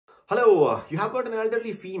Hello, you have got an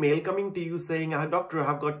elderly female coming to you saying, doctor, I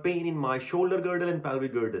have got pain in my shoulder girdle and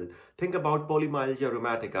pelvic girdle. Think about polymyalgia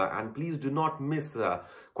rheumatica, and please do not miss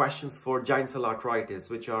questions for giant cell arteritis,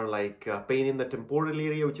 which are like pain in the temporal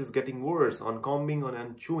area, which is getting worse on combing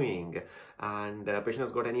and chewing. And patient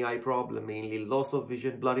has got any eye problem, mainly loss of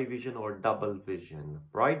vision, blurry vision or double vision,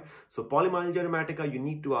 right? So polymyalgia rheumatica, you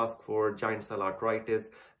need to ask for giant cell arteritis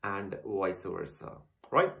and vice versa,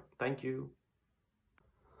 right? Thank you.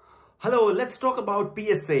 Hello, let's talk about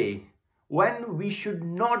PSA. When we should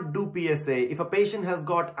not do PSA, if a patient has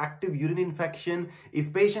got active urine infection,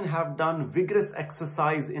 if patient have done vigorous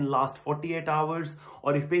exercise in last 48 hours,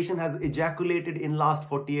 or if patient has ejaculated in last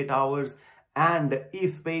 48 hours, and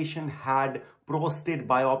if patient had prostate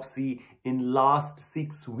biopsy in last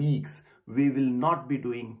 6 weeks, we will not be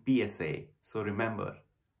doing PSA. So remember.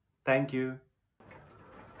 Thank you.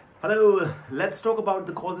 Hello, let's talk about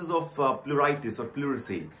the causes of pleuritis or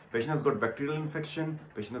pleurisy. Patient has got bacterial infection,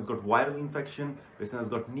 patient has got viral infection, patient has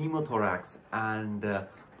got pneumothorax and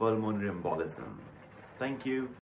pulmonary embolism. Thank you.